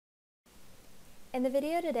In the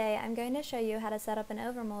video today, I'm going to show you how to set up an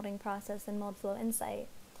overmolding process in Moldflow Insight.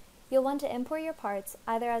 You'll want to import your parts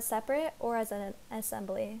either as separate or as an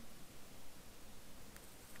assembly.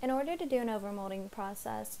 In order to do an overmolding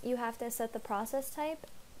process, you have to set the process type,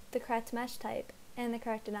 the correct mesh type, and the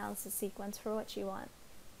correct analysis sequence for what you want.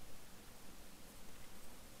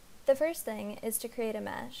 The first thing is to create a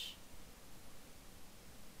mesh.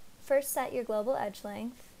 First, set your global edge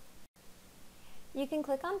length. You can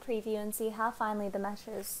click on Preview and see how finely the mesh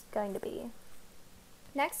is going to be.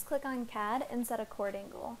 Next, click on CAD and set a chord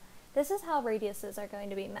angle. This is how radiuses are going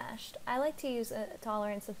to be meshed. I like to use a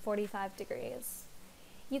tolerance of 45 degrees.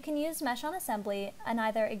 You can use mesh on assembly and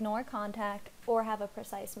either ignore contact or have a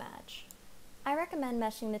precise match. I recommend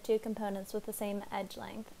meshing the two components with the same edge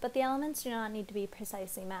length, but the elements do not need to be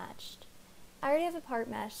precisely matched. I already have a part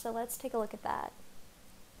mesh, so let's take a look at that.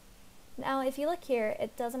 Now, if you look here,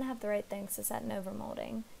 it doesn't have the right things to set in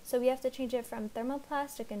overmolding, so we have to change it from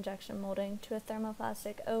thermoplastic injection molding to a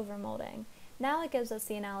thermoplastic overmolding. Now it gives us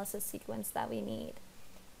the analysis sequence that we need.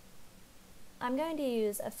 I'm going to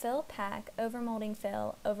use a fill pack, overmolding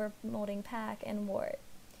fill, overmolding pack, and wart.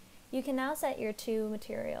 You can now set your two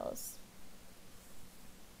materials.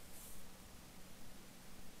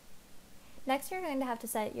 Next, you're going to have to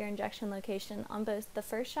set your injection location on both the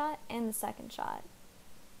first shot and the second shot.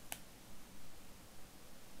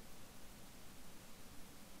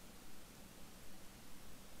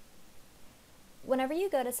 Whenever you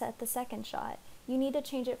go to set the second shot, you need to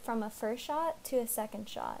change it from a first shot to a second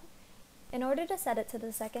shot. In order to set it to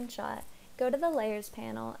the second shot, go to the Layers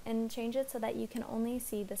panel and change it so that you can only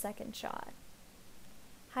see the second shot.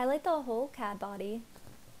 Highlight the whole CAD body,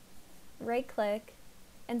 right-click,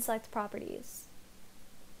 and select Properties.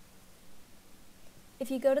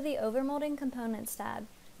 If you go to the Overmolding Components tab,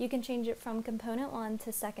 you can change it from Component 1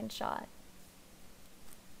 to Second Shot.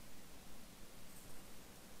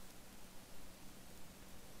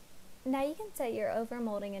 Now you can set your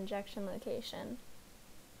overmolding injection location.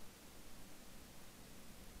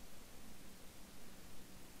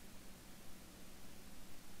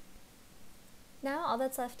 Now all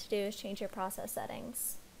that's left to do is change your process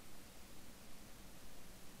settings.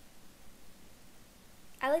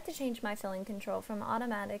 I like to change my filling control from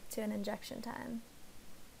automatic to an injection time.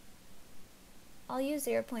 I'll use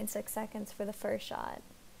 0.6 seconds for the first shot,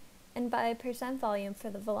 and by percent volume for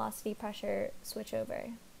the velocity pressure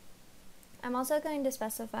switchover. I'm also going to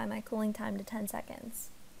specify my cooling time to 10 seconds.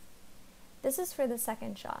 This is for the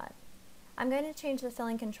second shot. I'm going to change the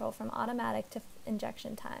filling control from automatic to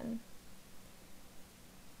injection time.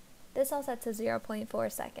 This I'll set to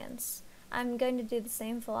 0.4 seconds. I'm going to do the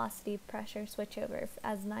same velocity pressure switchover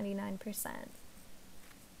as 99%.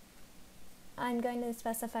 I'm going to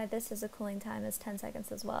specify this as a cooling time as 10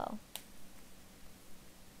 seconds as well.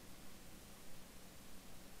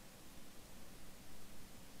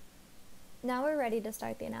 Now we're ready to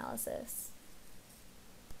start the analysis.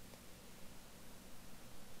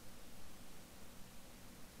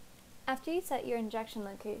 After you set your injection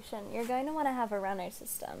location, you're going to want to have a runner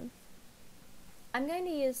system. I'm going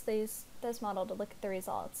to use this model to look at the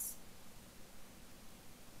results.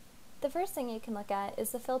 The first thing you can look at is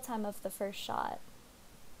the fill time of the first shot.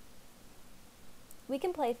 We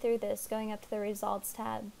can play through this going up to the Results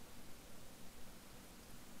tab.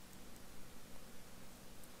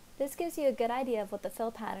 This gives you a good idea of what the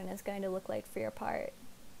fill pattern is going to look like for your part.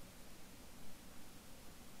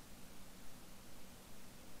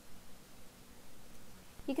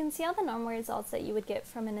 You can see all the normal results that you would get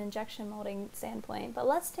from an injection molding standpoint, but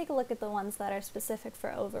let's take a look at the ones that are specific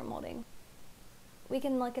for overmolding. We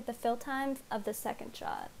can look at the fill time of the second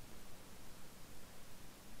shot.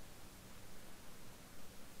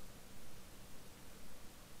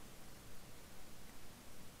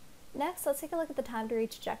 Next, let's take a look at the time to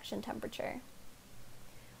reach ejection temperature.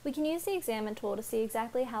 We can use the Examine tool to see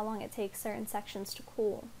exactly how long it takes certain sections to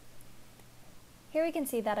cool. Here we can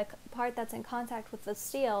see that a part that's in contact with the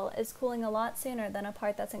steel is cooling a lot sooner than a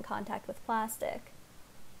part that's in contact with plastic.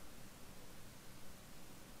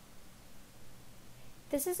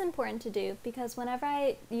 This is important to do because whenever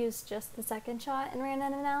I used just the second shot and ran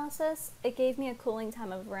an analysis, it gave me a cooling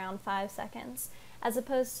time of around 5 seconds, as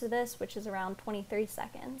opposed to this, which is around 23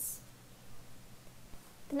 seconds.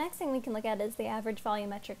 The next thing we can look at is the average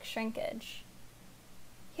volumetric shrinkage.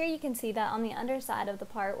 Here you can see that on the underside of the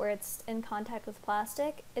part where it's in contact with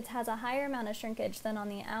plastic, it has a higher amount of shrinkage than on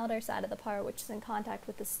the outer side of the part which is in contact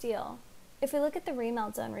with the steel. If we look at the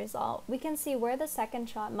remelt zone result, we can see where the second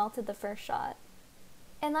shot melted the first shot.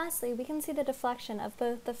 And lastly, we can see the deflection of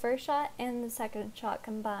both the first shot and the second shot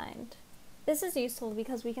combined. This is useful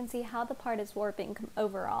because we can see how the part is warping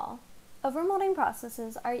overall. Overmolding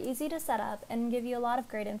processes are easy to set up and give you a lot of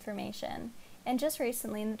great information. And just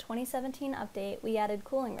recently in the 2017 update, we added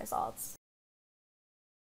cooling results.